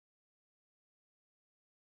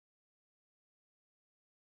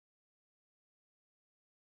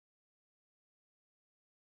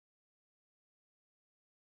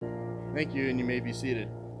Thank you, and you may be seated.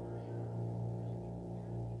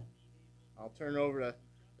 I'll turn it over to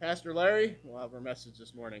Pastor Larry. We'll have our message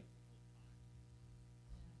this morning.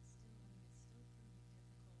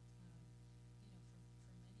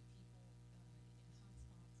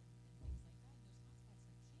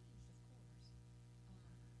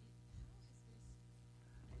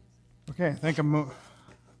 Okay, I think I'm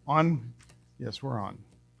on. Yes, we're on.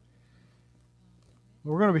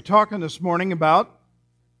 We're going to be talking this morning about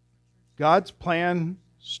God's plan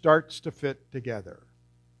starts to fit together.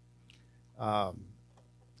 I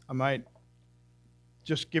might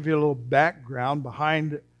just give you a little background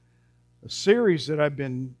behind a series that I've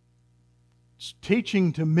been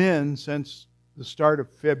teaching to men since the start of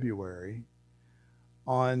February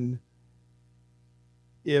on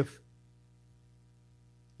if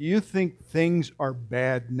you think things are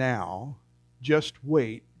bad now, just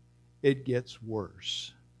wait, it gets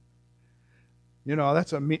worse. You know, that's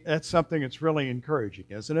something that's really encouraging,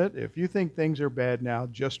 isn't it? If you think things are bad now,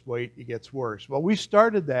 just wait, it gets worse. Well, we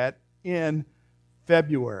started that in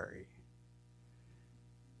February.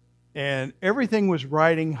 And everything was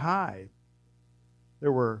riding high.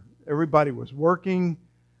 Everybody was working.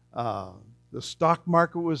 The stock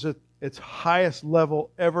market was at its highest level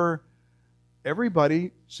ever.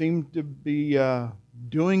 Everybody seemed to be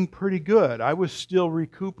doing pretty good. I was still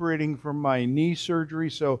recuperating from my knee surgery,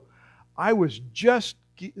 so I was just,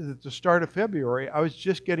 at the start of February, I was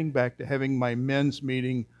just getting back to having my men's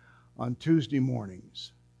meeting on Tuesday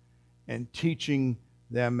mornings and teaching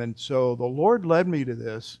them. And so the Lord led me to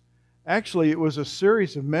this. Actually, it was a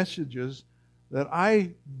series of messages that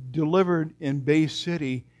I delivered in Bay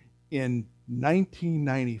City in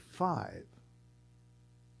 1995.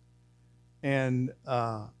 And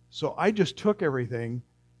so I just took everything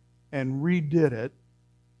and redid it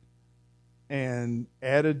and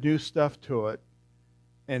added new stuff to it.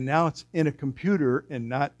 And now it's in a computer and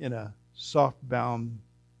not in a soft-bound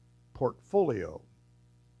portfolio.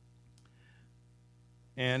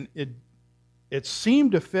 And it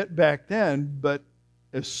seemed to fit back then, but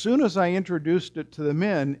as soon as I introduced it to the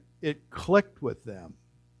men, it clicked with them.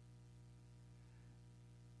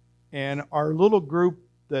 And our little group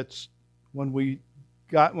when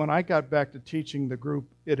I got back to teaching the group,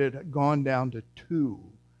 it had gone down to 2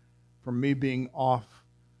 from me being off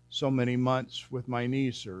so many months with my knee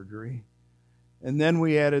surgery. And then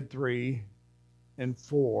we added 3 and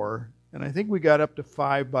 4, and I think we got up to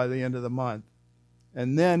 5 by the end of the month.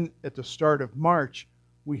 And then at the start of March,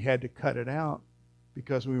 we had to cut it out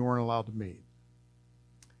because we weren't allowed to meet.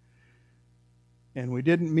 And we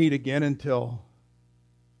didn't meet again until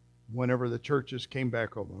whenever the churches came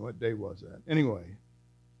back open. What day was that? Anyway.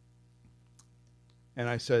 And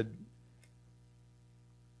I said,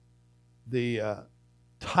 the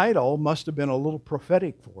title must have been a little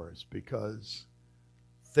prophetic for us because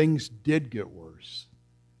things did get worse.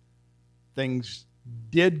 Things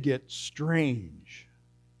did get strange.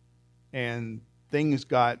 And things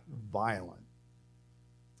got violent.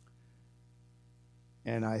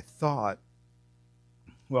 And I thought,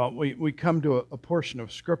 well, we come to a portion of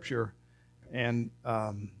Scripture, and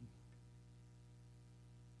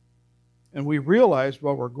we realized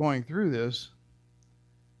while we're going through this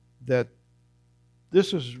that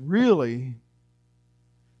this is really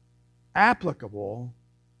applicable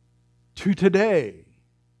to today.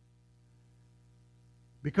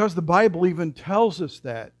 Because the Bible even tells us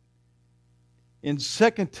that. In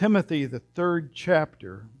 2 Timothy, the 3rd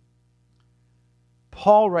chapter,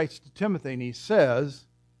 Paul writes to Timothy and he says,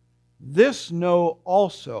 "This know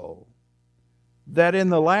also, that in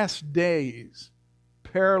the last days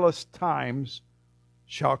perilous times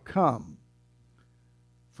shall come.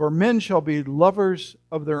 For men shall be lovers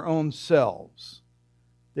of their own selves.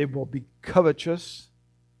 They will be covetous,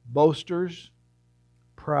 boasters,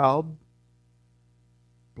 proud,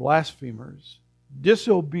 blasphemers,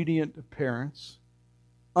 disobedient to parents,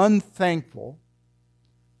 unthankful,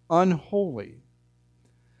 unholy,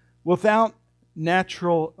 without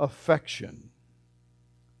natural affection,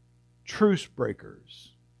 truce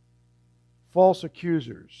breakers, false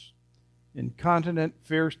accusers, incontinent,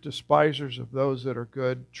 fierce despisers of those that are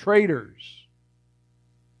good, traitors,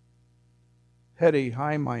 heady,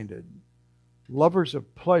 high-minded, lovers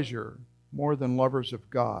of pleasure more than lovers of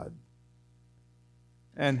God,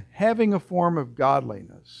 and having a form of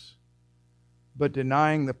godliness, but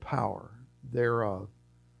denying the power thereof.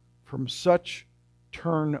 From such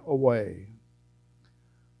turn away.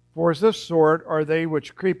 For as this sort are they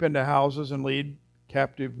which creep into houses and lead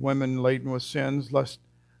captive women laden with sins,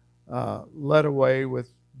 led away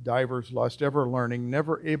with divers lust, ever learning,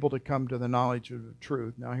 never able to come to the knowledge of the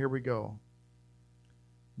truth." Now here we go.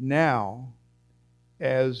 now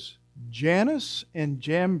as Jannes and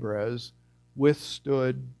Jambres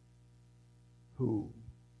withstood who?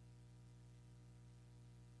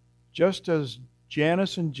 Just as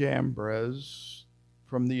Jannes and Jambres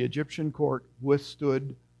from the Egyptian court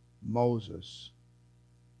withstood Moses,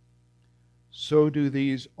 so do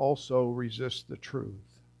these also resist the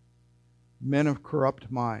truth. Men of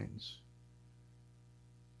corrupt minds,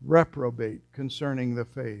 reprobate concerning the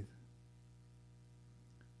faith.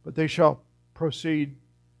 But they shall proceed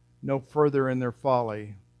no further in their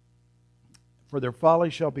folly, for their folly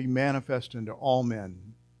shall be manifest unto all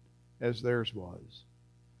men, as theirs was.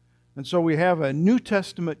 And so we have a New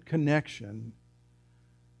Testament connection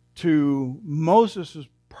to Moses'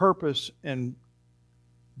 purpose and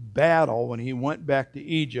battle when he went back to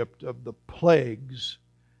Egypt of the plagues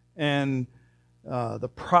and the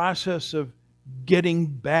process of getting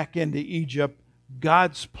back into Egypt,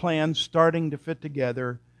 God's plan starting to fit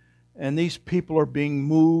together, and these people are being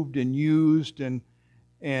moved and used, and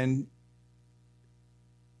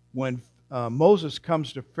when Moses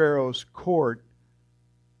comes to Pharaoh's court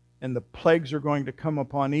and the plagues are going to come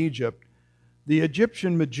upon Egypt, the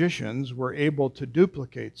Egyptian magicians were able to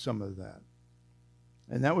duplicate some of that.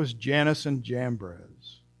 And that was Jannes and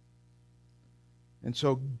Jambres. And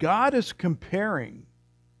so God is comparing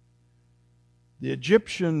the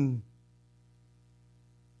Egyptian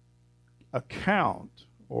account,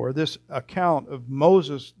 or this account of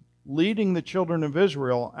Moses leading the children of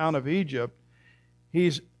Israel out of Egypt.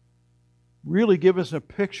 He's really given us a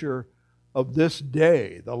picture of this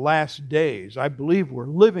day, the last days. I believe we're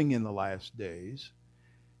living in the last days.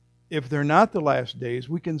 If they're not the last days,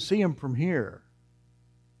 we can see them from here.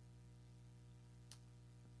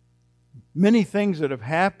 Many things that have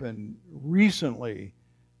happened recently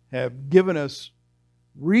have given us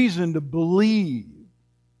reason to believe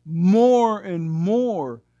more and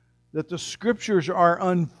more that the Scriptures are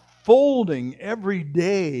unfolding every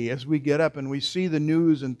day as we get up and we see the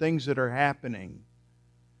news and things that are happening.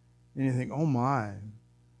 And you think, oh my,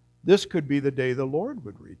 this could be the day the Lord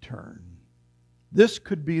would return. This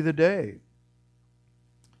could be the day.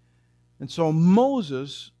 And so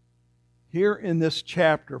Moses, here in this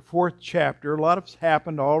chapter, 4th chapter, a lot has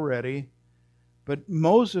happened already, but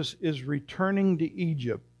Moses is returning to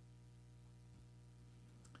Egypt.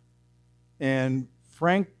 And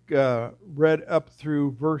Frank read up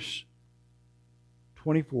through verse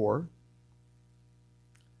 24.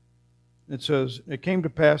 It says, "It came to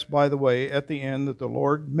pass by the way at the end that the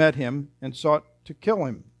Lord met him and sought to kill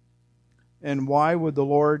him." And why would the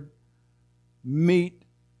Lord meet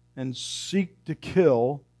and seek to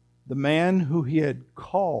kill the man who he had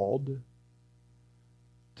called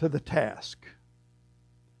to the task?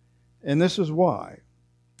 And this is why.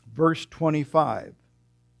 Verse 25.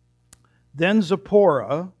 "Then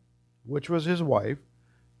Zipporah, which was his wife,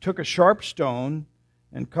 took a sharp stone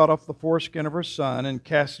and cut off the foreskin of her son and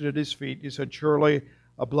cast it at his feet. He said, 'Surely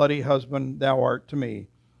a bloody husband thou art to me.'"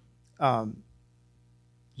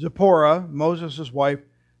 Zipporah, Moses' wife,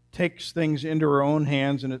 takes things into her own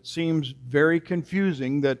hands, and it seems very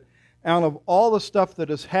confusing that out of all the stuff that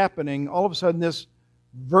is happening, all of a sudden this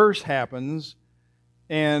verse happens,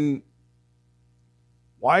 and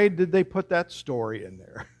why did they put that story in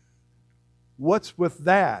there? What's with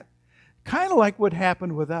that? Kind of like what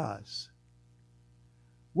happened with us.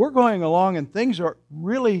 We're going along and things are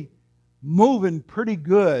really moving pretty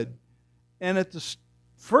good. And at the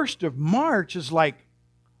 1st of March is like,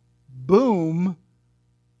 boom,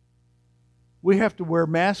 we have to wear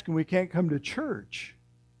masks and we can't come to church.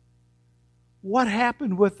 What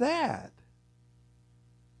happened with that?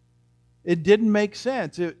 It didn't make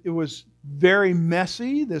sense. It was very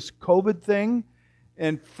messy, this COVID thing.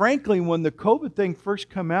 And frankly, when the COVID thing first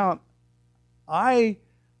came out, I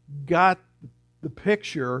got the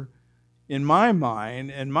picture in my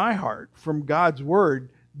mind and my heart from God's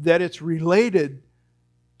Word that it's related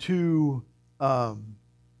to the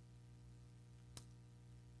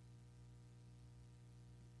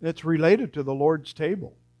Lord's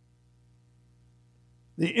table.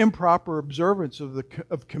 The improper observance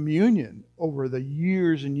of communion over the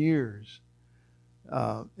years and years.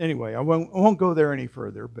 Anyway, I won't go there any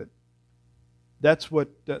further, but that's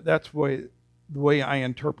the way I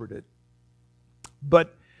interpret it.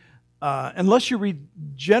 But unless you read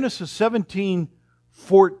Genesis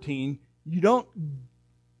 17:14, you don't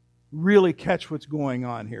really catch what's going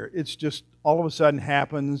on here. It's just all of a sudden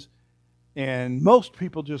happens, and most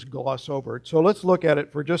people just gloss over it. So let's look at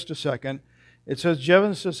it for just a second. It says,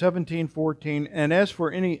 Genesis 17:14, "And as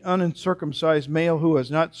for any uncircumcised male who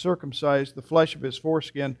has not circumcised the flesh of his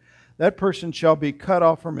foreskin, that person shall be cut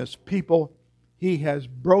off from his people. he has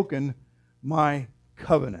broken my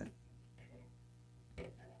covenant.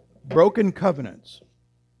 Broken covenants.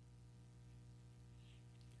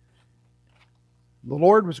 The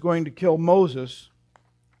Lord was going to kill Moses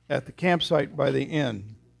at the campsite by the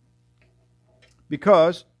inn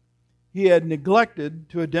because he had neglected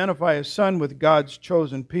to identify his son with God's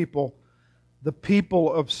chosen people. The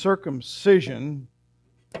people of circumcision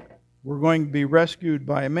were going to be rescued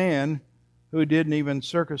by a man who didn't even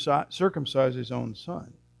circumcise his own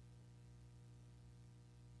son.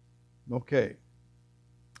 Okay.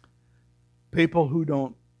 People who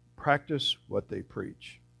don't practice what they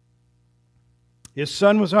preach. His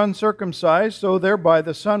son was uncircumcised, so thereby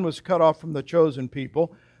the son was cut off from the chosen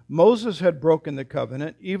people. Moses had broken the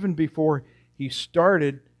covenant even before he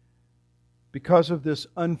started because of this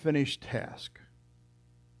unfinished task.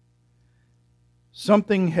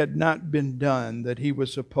 Something had not been done that he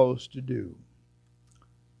was supposed to do.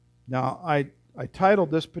 Now, I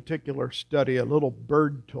titled this particular study, "A Little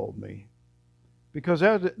Bird Told Me," because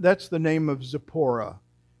that's the name of Zipporah.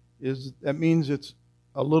 That means it's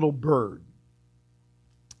a little bird.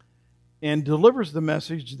 And delivers the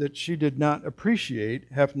message that she did not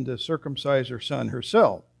appreciate having to circumcise her son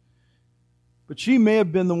herself. But she may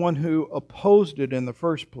have been the one who opposed it in the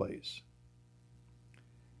first place.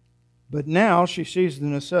 But now she sees the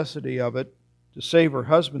necessity of it to save her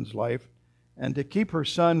husband's life and to keep her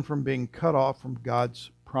son from being cut off from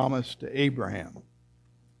God's promise to Abraham.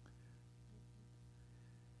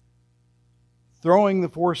 Throwing the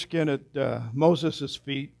foreskin at Moses'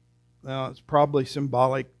 feet, it's probably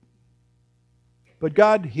symbolic. But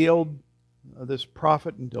God healed this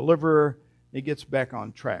prophet and deliverer. He gets back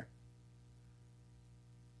on track.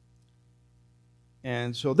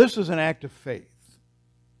 And so this is an act of faith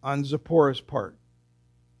on Zipporah's part.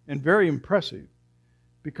 And very impressive,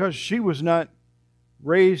 because she was not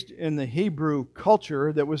raised in the Hebrew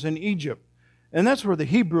culture that was in Egypt. And that's where the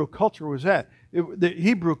Hebrew culture was at. The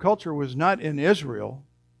Hebrew culture was not in Israel.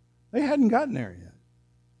 They hadn't gotten there yet.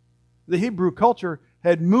 The Hebrew culture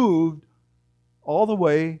had moved all the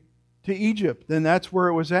way to Egypt. And that's where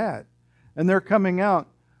it was at. And they're coming out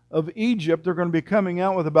of Egypt. They're going to be coming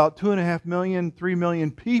out with about 2.5 million, 3 million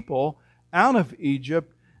people out of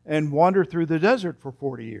Egypt and wander through the desert for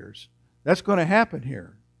 40 years. That's going to happen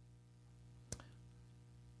here.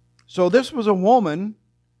 So this was a woman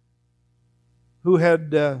who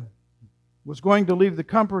was going to leave the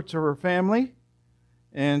comforts of her family,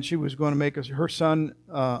 and she was going to make her son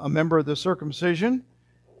a member of the circumcision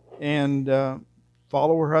and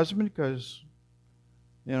follow her husband because,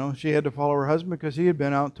 she had to follow her husband because he had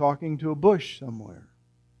been out talking to a bush somewhere.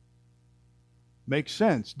 Makes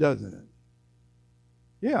sense, doesn't it?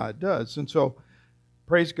 Yeah, it does. And so,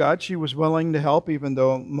 praise God, she was willing to help even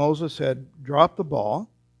though Moses had dropped the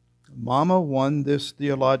ball. Mama won this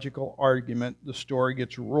theological argument. The story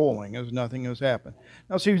gets rolling as nothing has happened.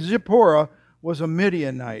 Now see, Zipporah was a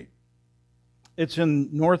Midianite. It's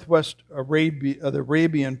in northwest Arabia, the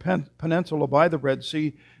Arabian Peninsula by the Red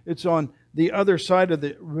Sea. It's on the other side of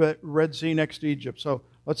the Red Sea next to Egypt. So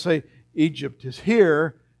let's say Egypt is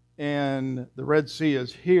here and the Red Sea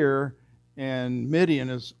is here and Midian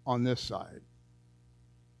is on this side.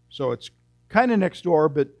 So it's kind of next door,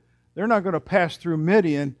 but they're not going to pass through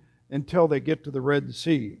Midian until they get to the Red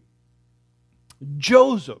Sea.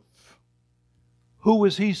 Joseph, who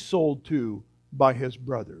was he sold to by his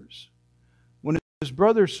brothers? When his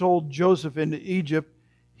brothers sold Joseph into Egypt,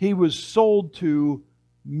 he was sold to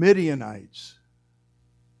Midianites.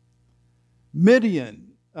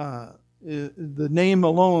 Midian, the name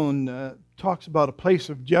alone talks about a place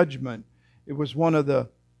of judgment. It was one of the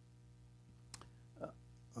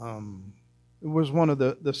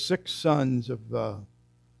six sons of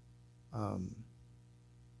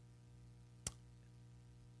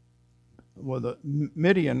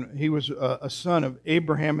Midian. He was a son of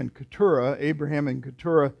Abraham and Keturah. Abraham and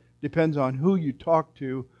Keturah depends on who you talk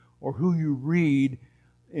to or who you read.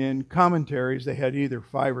 In commentaries, they had either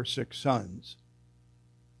 5 or 6 sons.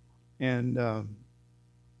 And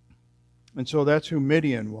so that's who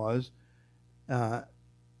Midian was.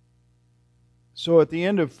 So at the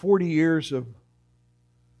end of 40 years of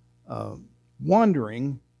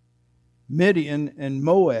wandering, Midian and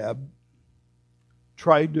Moab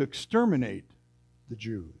tried to exterminate the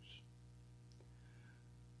Jews.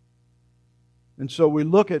 And so we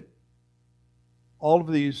look at all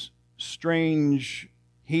of these strange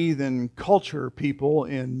heathen culture people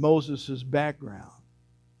in Moses' background.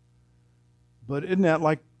 But isn't that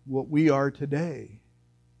like what we are today?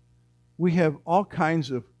 We have all kinds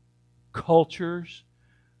of cultures,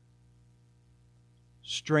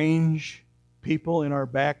 strange people in our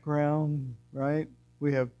background, right?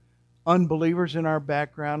 We have unbelievers in our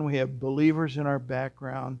background. We have believers in our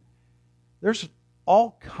background. There's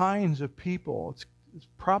all kinds of people. It's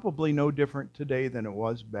probably no different today than it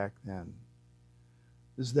was back then.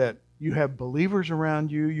 Is that you have believers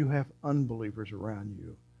around you, you have unbelievers around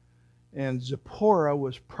you. And Zipporah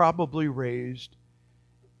was probably raised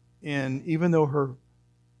in, even though her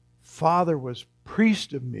father was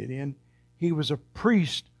priest of Midian, he was a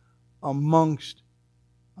priest amongst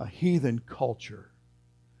a heathen culture.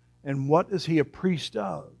 And what is he a priest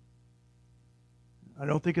of? I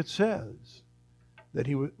don't think it says that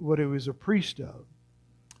what he was a priest of.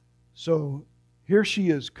 So here she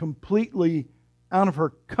is, completely out of her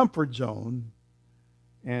comfort zone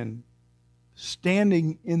and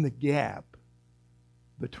standing in the gap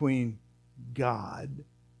between God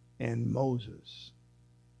and Moses.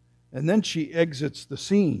 And then she exits the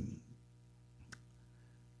scene.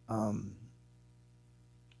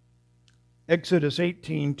 Exodus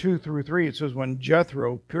 18, 2-3, it says, when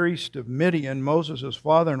Jethro, priest of Midian, Moses'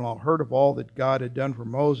 father-in-law, heard of all that God had done for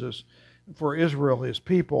Moses and for Israel, his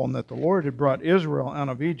people, and that the Lord had brought Israel out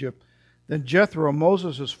of Egypt, then Jethro,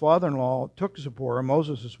 Moses' father-in-law, took Zipporah,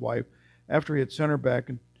 Moses' wife, after he had sent her back,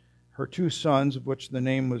 and her 2 sons, of which the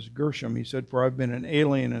name was Gershom. He said, for I've been an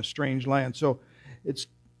alien in a strange land. So it's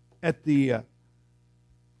at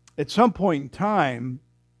some point in time,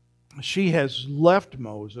 she has left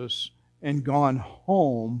Moses and gone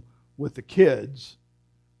home with the kids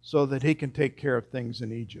so that he can take care of things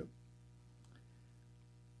in Egypt.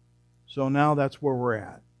 So now that's where we're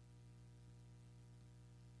at.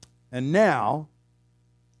 And now,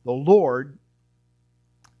 the Lord,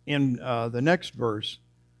 in the next verse,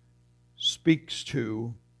 speaks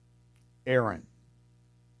to Aaron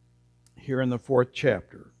here in the 4th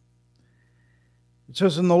chapter. It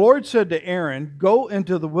says, and the Lord said to Aaron, go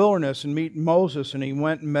into the wilderness and meet Moses. And he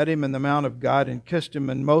went and met him in the mount of God and kissed him.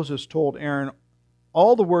 And Moses told Aaron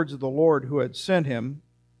all the words of the Lord who had sent him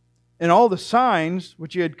and all the signs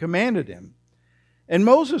which he had commanded him. And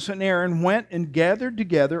Moses and Aaron went and gathered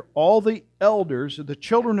together all the elders of the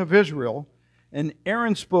children of Israel. And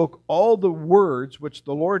Aaron spoke all the words which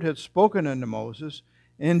the Lord had spoken unto Moses,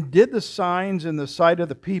 and did the signs in the sight of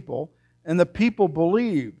the people, and the people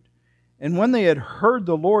believed. And when they had heard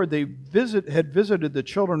the Lord, they had visited the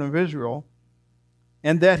children of Israel,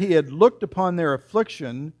 and that he had looked upon their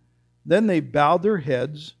affliction, then they bowed their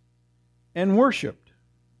heads and worshipped.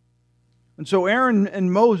 And so Aaron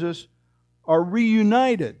and Moses are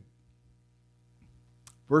reunited.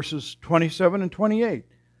 Verses 27 and 28.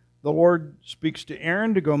 The Lord speaks to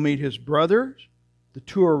Aaron to go meet his brothers. The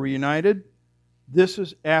 2 are reunited. This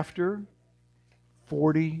is after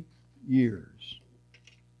 40 years.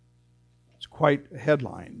 It's quite a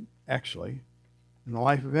headline, actually, in the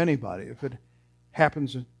life of anybody. If it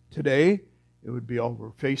happens today, it would be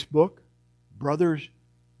over Facebook. Brothers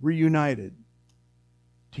reunited.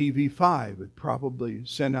 TV5 would probably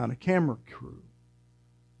send out a camera crew.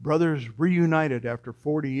 Brothers reunited after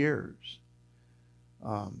 40 years.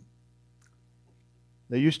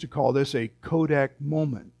 They used to call this a Kodak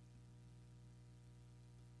moment.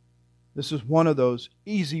 This is one of those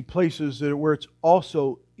easy places where it's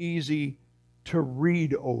also easy to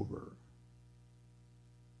read over.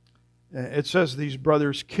 It says these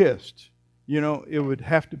brothers kissed. You know, it would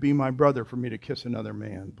have to be my brother for me to kiss another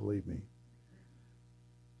man, believe me.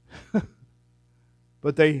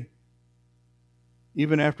 But they,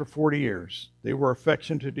 even after 40 years, they were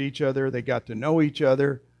affectionate to each other. They got to know each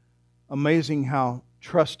other. Amazing how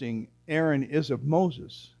trusting Aaron is of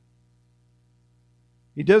Moses.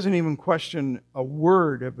 He doesn't even question a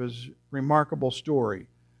word of his remarkable story.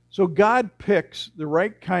 So God picks the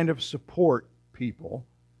right kind of support people,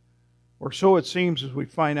 or so it seems as we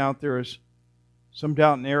find out there is some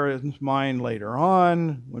doubt in Aaron's mind later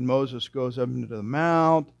on when Moses goes up into the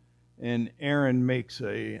mount and Aaron makes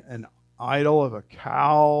an idol of a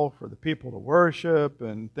cow for the people to worship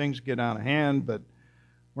and things get out of hand, but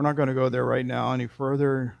we're not going to go there right now any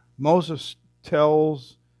further. Moses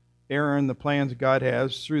tells Aaron the plans God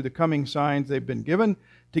has through the coming signs they've been given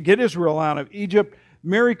to get Israel out of Egypt.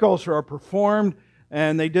 Miracles are performed,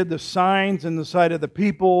 and they did the signs in the sight of the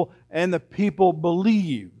people, and the people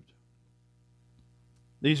believed.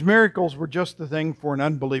 These miracles were just the thing for an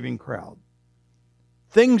unbelieving crowd.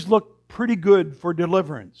 Things look pretty good for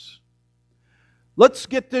deliverance. Let's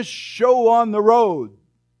get this show on the road.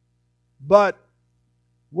 But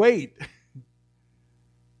wait,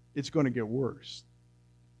 it's going to get worse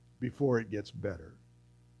before it gets better.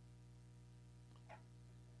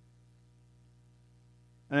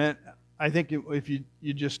 And I think if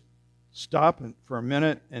you just stop for a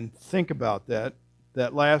minute and think about that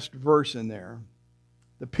last verse in there.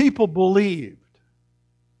 The people believed.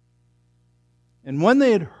 And when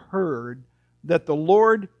they had heard that the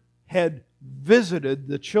Lord had visited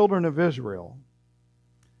the children of Israel,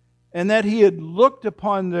 and that He had looked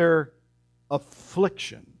upon their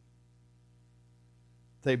affliction,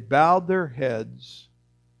 they bowed their heads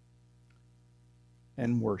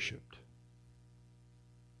and worshiped.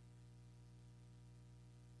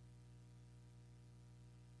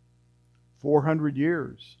 "400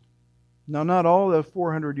 years. Now, not all the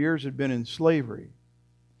 400 years had been in slavery.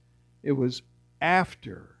 It was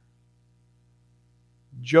after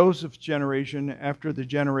Joseph's generation, after the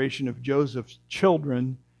generation of Joseph's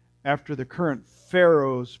children, after the current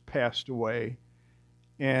pharaohs passed away,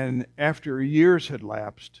 and after years had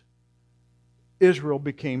lapsed, Israel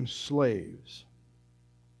became slaves.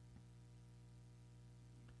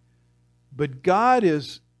 But God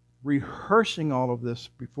is rehearsing all of this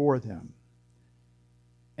before them.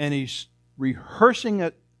 And He's rehearsing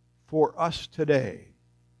it for us today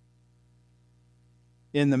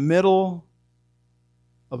in the middle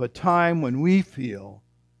of a time when we feel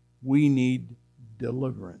we need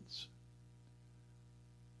deliverance.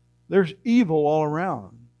 There's evil all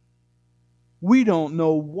around. We don't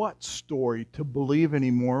know what story to believe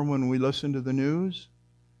anymore when we listen to the news.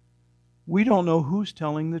 We don't know who's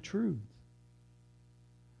telling the truth.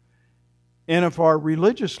 And if our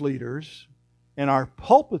religious leaders and our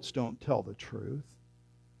pulpits don't tell the truth,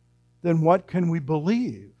 then what can we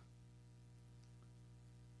believe?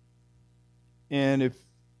 And if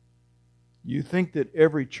you think that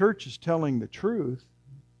every church is telling the truth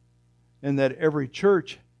and that every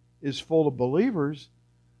church is full of believers,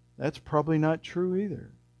 that's probably not true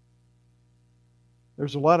either.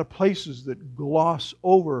 There's a lot of places that gloss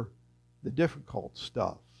over the difficult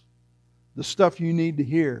stuff, the stuff you need to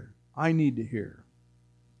hear, I need to hear.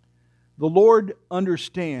 The Lord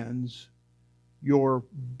understands your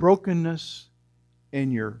brokenness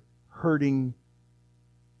and your hurting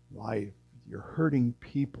life, your hurting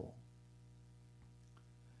people.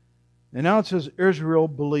 And now it says, Israel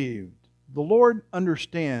believed. The Lord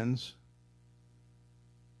understands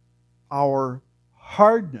our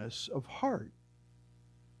hardness of heart.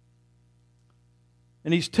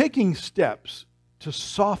 And He's taking steps to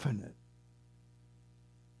soften it.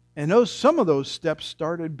 And some of those steps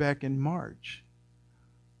started back in March,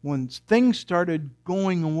 when things started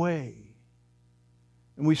going away.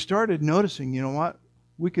 And we started noticing, you know what?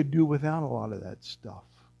 We could do without a lot of that stuff.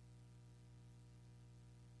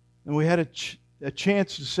 And we had a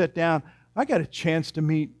chance to sit down. I got a chance to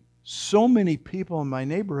meet so many people in my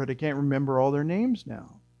neighborhood, I can't remember all their names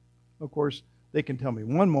now. Of course, they can tell me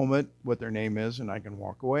one moment what their name is, and I can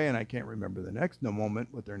walk away, and I can't remember the next moment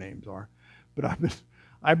what their names are. But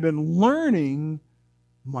I've been learning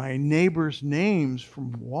my neighbors' names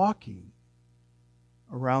from walking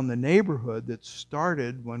around the neighborhood that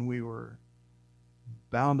started when we were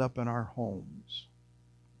bound up in our homes.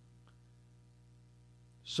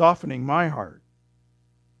 Softening my heart.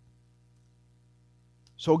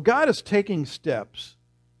 So God is taking steps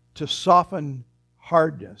to soften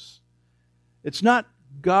hardness. It's not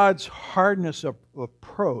God's hardness of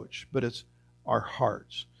approach, but it's our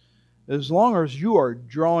hearts. As long as you are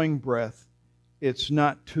drawing breath, it's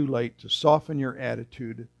not too late to soften your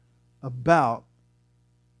attitude about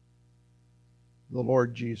the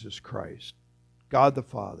Lord Jesus Christ, God the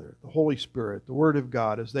Father, the Holy Spirit, the Word of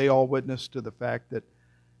God, as they all witness to the fact that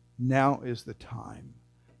now is the time.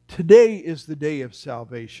 Today is the day of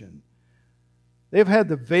salvation. They've had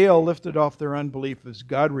the veil lifted off their unbelief as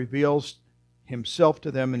God reveals Himself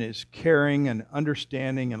to them in His caring and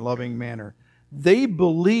understanding and loving manner. They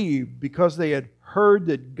believed because they had heard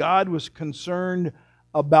that God was concerned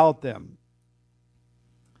about them,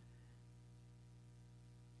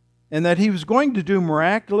 and that He was going to do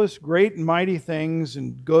miraculous, great and mighty things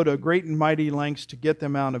and go to great and mighty lengths to get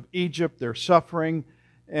them out of Egypt, their suffering.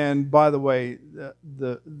 And by the way,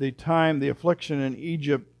 the affliction in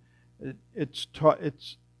Egypt, it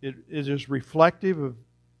is reflective of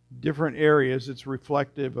different areas. It's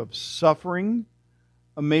reflective of suffering,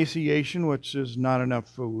 emaciation, which is not enough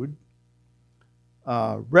food,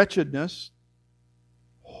 wretchedness,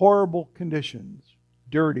 horrible conditions,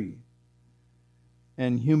 dirty,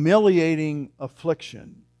 and humiliating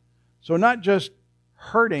affliction. So not just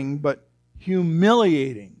hurting, but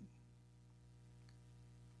humiliating.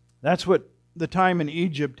 That's what the time in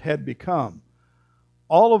Egypt had become.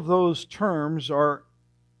 All of those terms are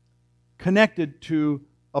connected to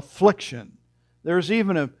affliction. There's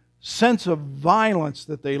even a sense of violence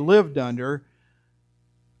that they lived under.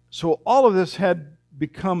 So all of this had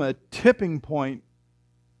become a tipping point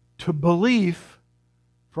to belief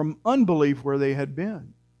from unbelief where they had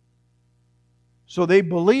been. So they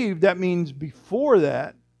believed. That means before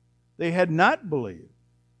that, they had not believed.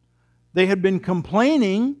 They had been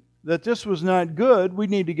complaining that this was not good. We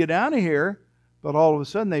need to get out of here. But all of a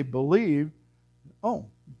sudden they believed, oh,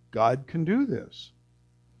 God can do this.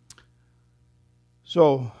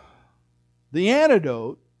 So the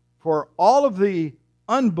antidote for all of the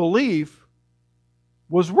unbelief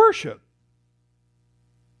was worship.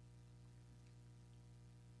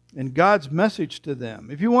 And God's message to them.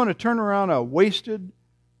 If you want to turn around a wasted,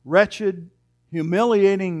 wretched,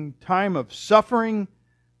 humiliating time of suffering,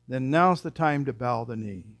 then now's the time to bow the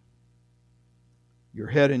knee, your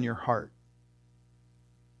head and your heart,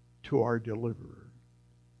 to our deliverer.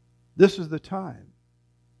 This is the time.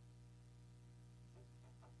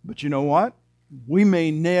 But you know what? We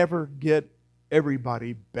may never get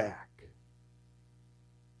everybody back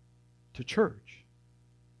to church.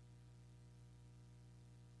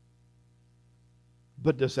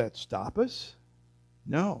 But does that stop us?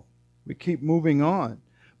 No. We keep moving on.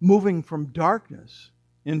 Moving from darkness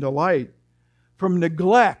into light. From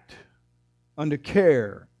neglect unto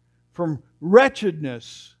care. From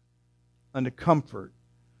wretchedness unto comfort.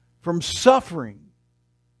 From suffering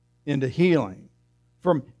into healing.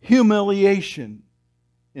 From humiliation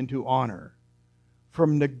into honor.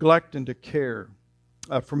 From neglect into care.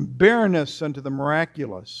 From barrenness unto the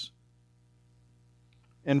miraculous.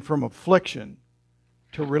 And from affliction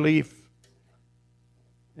to relief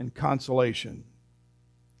and consolation.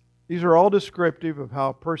 These are all descriptive of how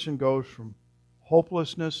a person goes from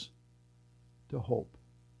hopelessness to hope,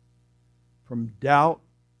 from doubt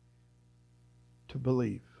to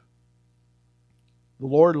belief. The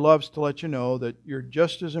Lord loves to let you know that you're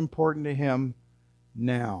just as important to Him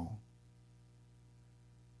now,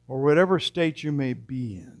 or whatever state you may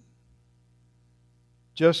be in,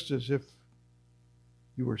 just as if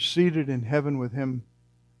you were seated in heaven with Him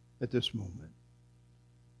at this moment.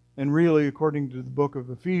 And really, according to the book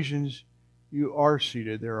of Ephesians, you are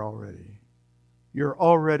seated there already. You're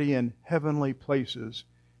already in heavenly places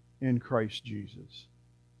in Christ Jesus.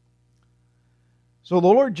 So the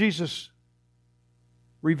Lord Jesus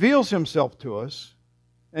reveals Himself to us,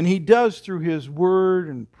 and He does through His Word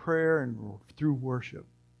and prayer and through worship.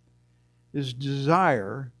 His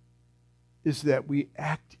desire is that we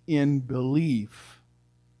act in belief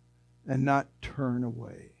and not turn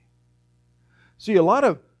away. See, a lot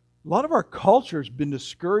of our culture has been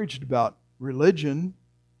discouraged about religion.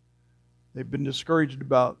 They've been discouraged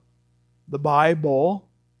about the Bible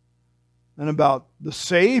and about the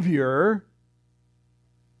Savior.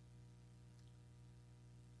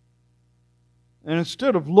 And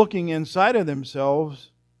instead of looking inside of themselves,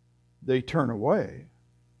 they turn away.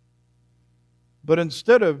 But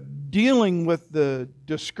instead of dealing with the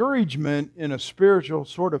discouragement in a spiritual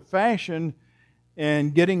sort of fashion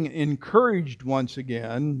and getting encouraged once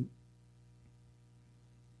again,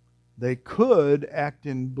 they could act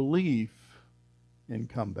in belief and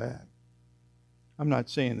come back. I'm not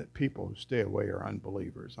saying that people who stay away are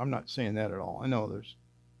unbelievers. I'm not saying that at all. I know there's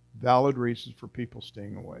valid reasons for people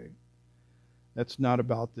staying away. That's not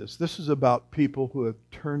about this. This is about people who have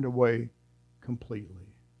turned away completely.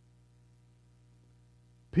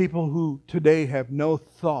 People who today have no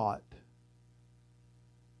thought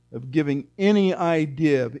of giving any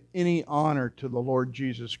idea of any honor to the Lord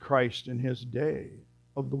Jesus Christ in His day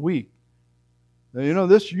of the week. Now, you know,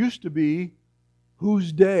 this used to be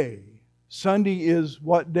whose day? Sunday is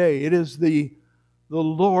what day? It is the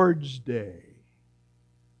Lord's day.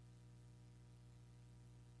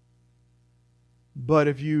 But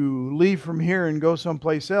if you leave from here and go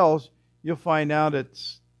someplace else, you'll find out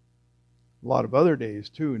it's a lot of other days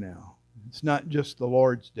too now. It's not just the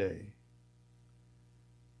Lord's day.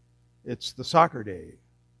 It's the soccer day.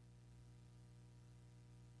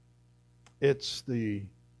 It's the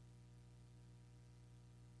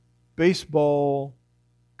baseball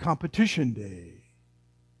competition day.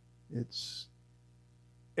 It's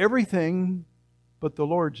everything but the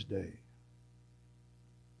Lord's day.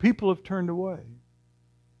 People have turned away.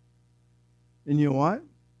 And you know what?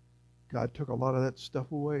 God took a lot of that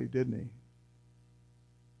stuff away, didn't He?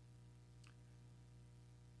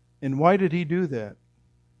 And why did He do that?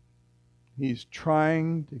 He's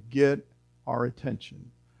trying to get our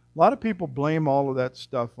attention. A lot of people blame all of that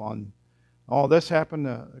stuff on, oh, this happened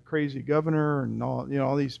to a crazy governor and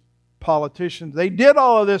all these politicians. They did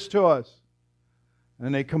all of this to us.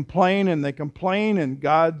 And they complain and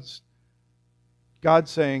God's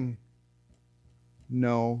saying,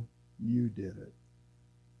 no, you did it.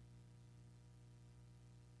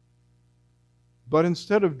 But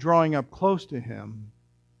instead of drawing up close to him,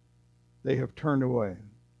 they have turned away.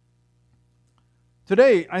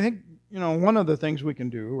 Today, I think, one of the things we can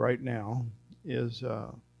do right now is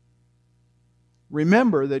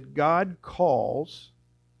remember that God calls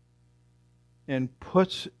and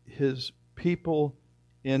puts his people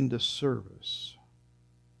into service.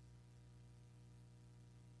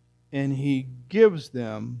 And he gives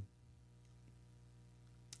them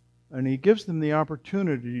the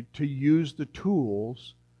opportunity to use the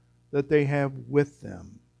tools that they have with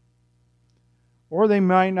them. Or they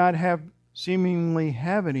might not seemingly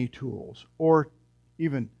have any tools or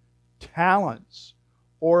even talents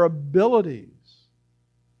or abilities.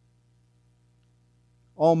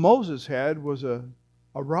 All Moses had was a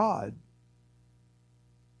rod.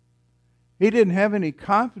 He didn't have any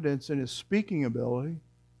confidence in his speaking ability.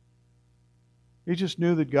 He just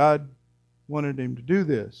knew that God wanted him to do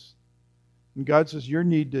this. And God says, you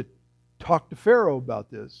need to talk to Pharaoh about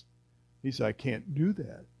this. He said, I can't do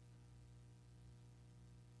that.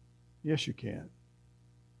 Yes, you can.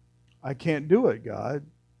 I can't do it, God.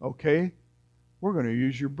 Okay, we're going to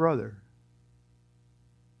use your brother.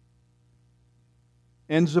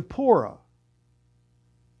 And Zipporah.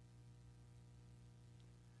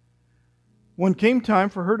 When came time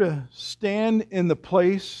for her to stand in the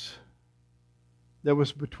place that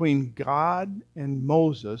was between God and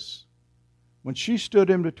Moses, when she stood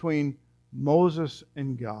in between Moses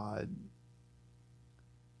and God,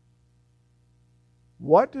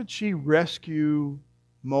 what did she rescue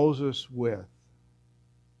Moses with?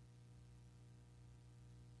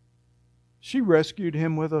 She rescued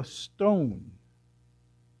him with a stone.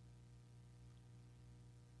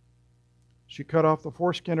 She cut off the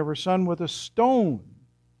foreskin of her son with a stone.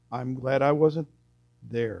 I'm glad I wasn't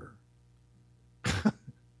there.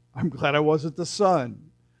 I'm glad I wasn't the son.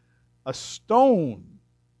 A stone.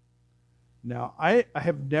 Now, I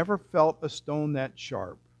have never felt a stone that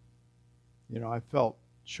sharp. I felt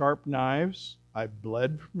sharp knives. I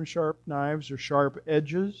bled from sharp knives or sharp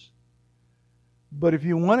edges. But if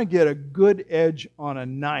you want to get a good edge on a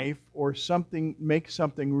knife or something, make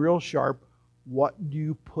something real sharp, what do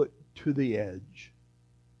you put to the edge?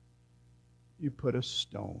 You put a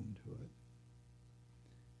stone to it.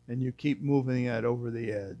 And you keep moving that over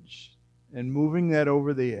the edge and moving that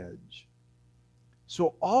over the edge.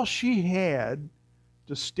 So all she had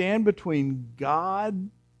to stand between God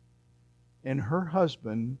and her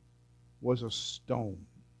husband was a stone.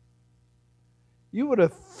 You would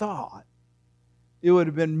have thought it would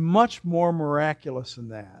have been much more miraculous than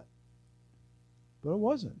that. But it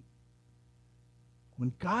wasn't.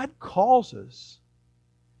 When God calls us,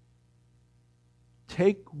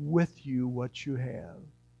 take with you what you have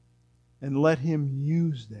and let Him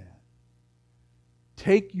use that.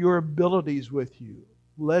 Take your abilities with you.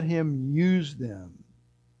 Let Him use them.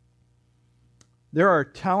 There are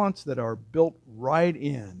talents that are built right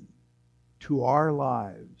in to our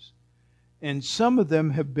lives. And some of them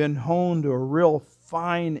have been honed to a real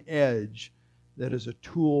fine edge that is a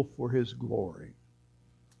tool for His glory.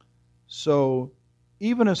 So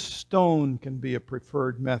even a stone can be a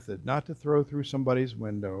preferred method, not to throw through somebody's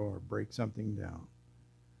window or break something down.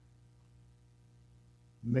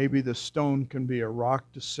 Maybe the stone can be a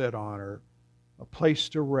rock to sit on or a place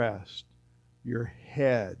to rest, your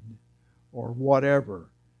head, or whatever.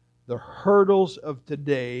 The hurdles of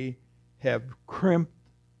today have crimped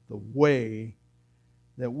the way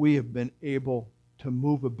that we have been able to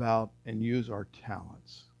move about and use our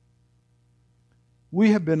talents.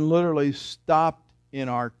 We have been literally stopped in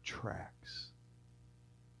our tracks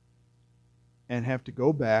and have to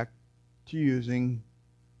go back to using,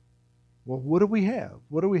 well, what do we have?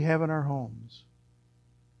 What do we have in our homes?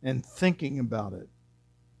 And thinking about it.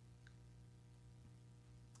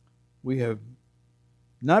 We have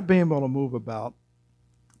not been able to move about,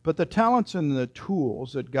 but the talents and the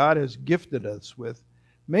tools that God has gifted us with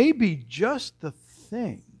may be just the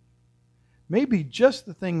thing. Maybe just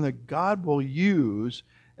the thing that God will use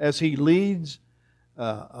as He leads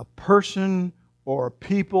a person or a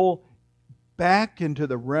people back into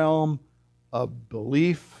the realm of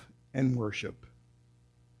belief and worship.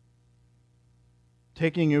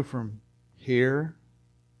 Taking you from here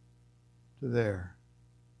to there.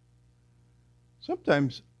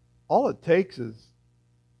 Sometimes all it takes is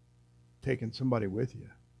taking somebody with you.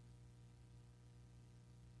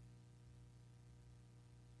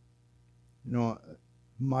 You know,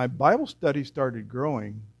 my Bible study started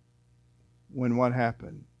growing when what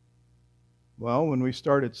happened? Well, when we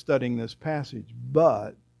started studying this passage,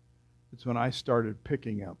 but it's when I started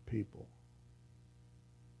picking up people.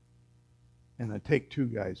 And I take 2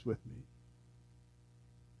 guys with me.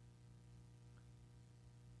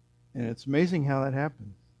 And it's amazing how that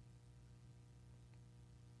happens.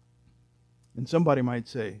 And somebody might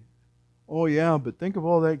say, oh yeah, but think of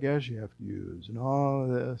all that gas you have to use and all of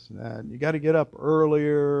this and that. And you got to get up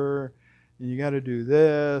earlier and you got to do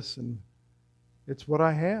this. And it's what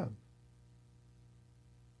I have.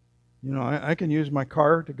 You know, I can use my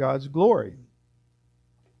car to God's glory.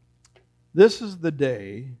 This is the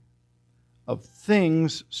day of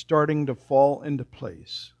things starting to fall into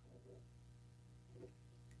place.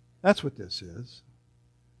 That's what this is.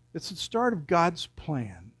 It's the start of God's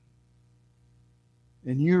plan.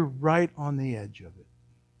 And you're right on the edge of it.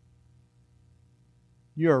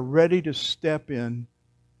 You are ready to step in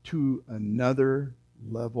to another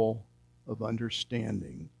level of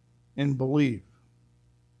understanding and belief.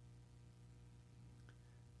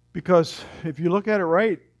 Because if you look at it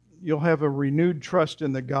right, you'll have a renewed trust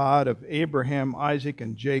in the God of Abraham, Isaac,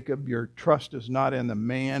 and Jacob. Your trust is not in the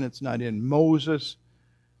man, it's not in Moses,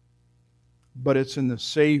 but it's in the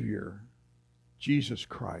Savior, Jesus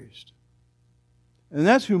Christ. And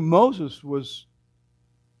that's who Moses was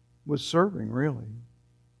serving, really.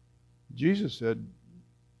 Jesus said,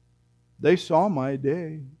 they saw my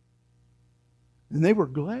day, and they were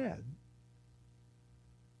glad.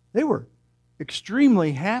 They were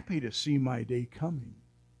extremely happy to see my day coming.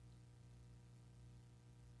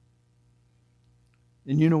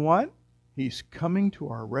 And you know what? He's coming to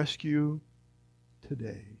our rescue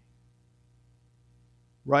today.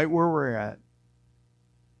 Right where we're at,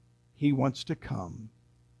 He wants to come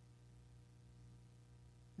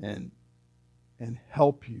and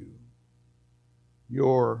help you.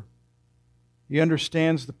 He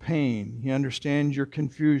understands the pain. He understands your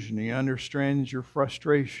confusion. He understands your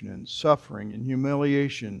frustration and suffering and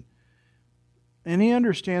humiliation. And He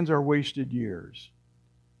understands our wasted years.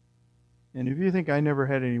 And if you think I never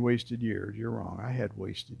had any wasted years, you're wrong. I had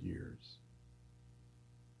wasted years.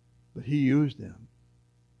 But He used them.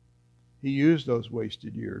 He used those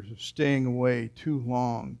wasted years of staying away too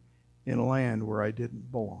long in a land where I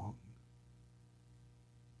didn't belong.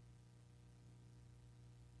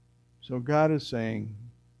 So God is saying,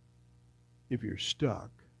 if you're stuck,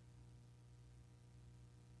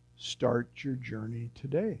 start your journey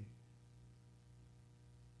today.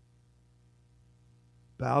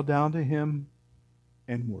 Bow down to Him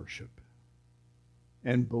and worship.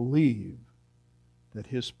 And believe that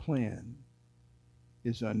His plan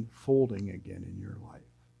is unfolding again in your life.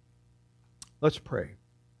 Let's pray.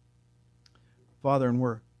 Father, and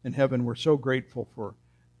we're in heaven, we're so grateful for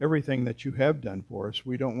everything that You have done for us.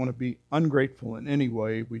 We don't want to be ungrateful in any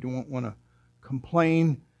way. We don't want to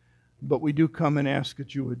complain, but we do come and ask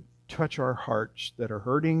that You would touch our hearts that are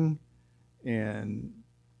hurting, and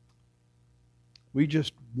we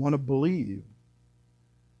just want to believe.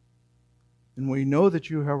 And we know that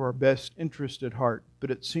You have our best interest at heart, but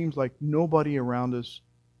it seems like nobody around us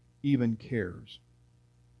even cares.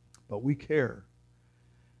 But we care.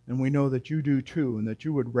 And we know that You do too, and that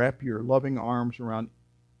You would wrap Your loving arms around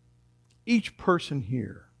each person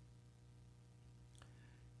here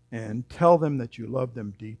and tell them that You love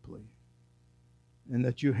them deeply and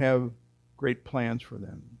that You have great plans for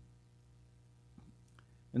them.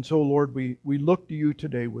 And so, Lord, we look to You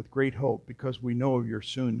today with great hope because we know of Your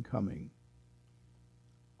soon coming.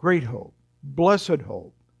 Great hope, blessed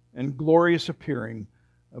hope, and glorious appearing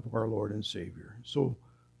of our Lord and Savior. So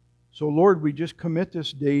Lord, we just commit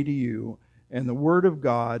this day to You and the Word of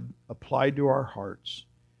God applied to our hearts.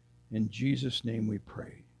 In Jesus' name we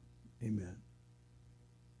pray. Amen.